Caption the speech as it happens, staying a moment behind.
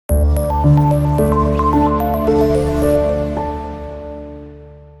Friends,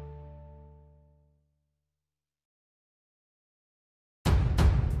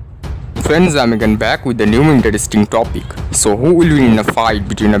 I'm again back with a new interesting topic. So who will win in a fight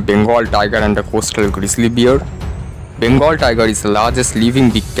between a Bengal tiger and a coastal grizzly bear? Bengal tiger is the largest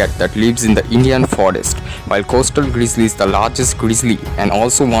living big cat that lives in the Indian forest, while coastal grizzly is the largest grizzly and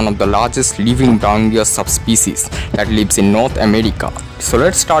also one of the largest living brown bear subspecies that lives in North America. So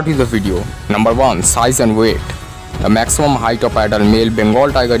let's start with the video. Number 1. Size and weight. The maximum height of adult male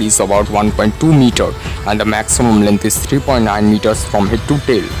Bengal tiger is about 1.2 meter and the maximum length is 3.9 meters from head to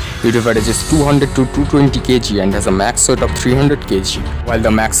tail. It averages 200 to 220 kg and has a max weight of 300 kg, while the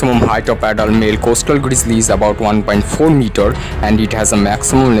maximum height of adult male coastal grizzly is about 1.4 meter and it has a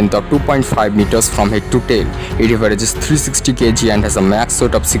maximum length of 2.5 meters from head to tail. It averages 360 kg and has a max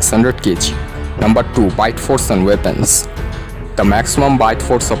weight of 600 kg. Number 2. Bite force and weapons. The maximum bite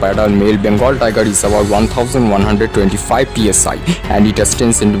force of adult male Bengal tiger is about 1125 psi and it has 10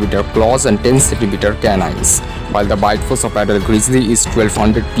 cm claws and 10 cm canines, while the bite force of adult grizzly is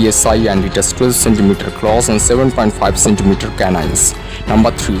 1200 psi and it has 12 cm claws and 7.5 cm canines.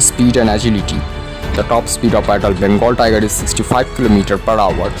 Number 3. Speed and agility. The top speed of adult Bengal tiger is 65 km per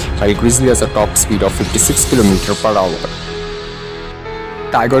hour, while grizzly has a top speed of 56 km per hour.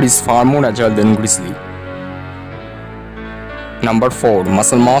 Tiger is far more agile than grizzly. Number 4.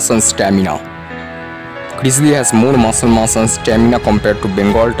 Muscle mass and stamina. Grizzly has more muscle mass and stamina compared to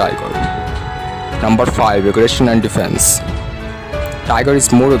Bengal tiger. Number 5. Aggression and defense. Tiger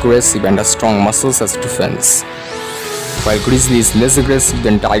is more aggressive and has strong muscles as defense, while grizzly is less aggressive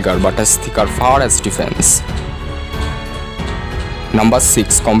than tiger but has thicker fur as defense. Number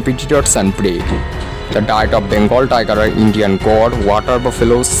 6. Competitors and prey. The diet of Bengal tiger are Indian goat, water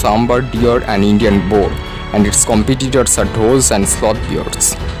buffalo, sambar deer and Indian boar, and its competitors are does and sloth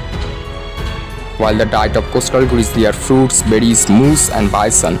bears, while the diet of coastal grizzly are fruits, berries, moose and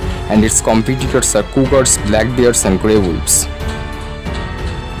bison, and its competitors are cougars, black bears and grey wolves.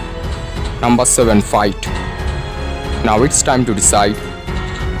 Number 7. Fight. Now it's time to decide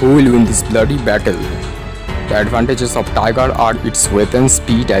who will win this bloody battle. The advantages of tiger are its weapons,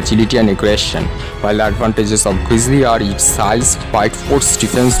 speed, agility and aggression, while the advantages of grizzly are its size, bite force,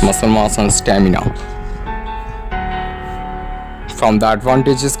 defense, muscle mass and stamina. From the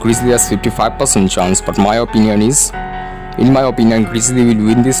advantages, grizzly has 55% chance, but in my opinion, grizzly will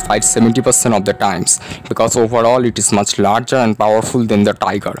win this fight 70% of the times, because overall it is much larger and powerful than the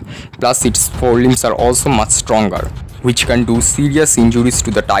tiger. Plus its forelimbs are also much stronger, which can do serious injuries to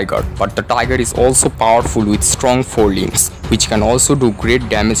the tiger, but the tiger is also powerful with strong forelimbs, which can also do great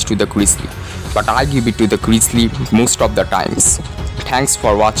damage to the grizzly. But I give it to the grizzly most of the times. Thanks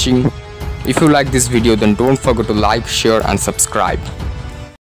for watching. If you like this video, then don't forget to like, share and subscribe.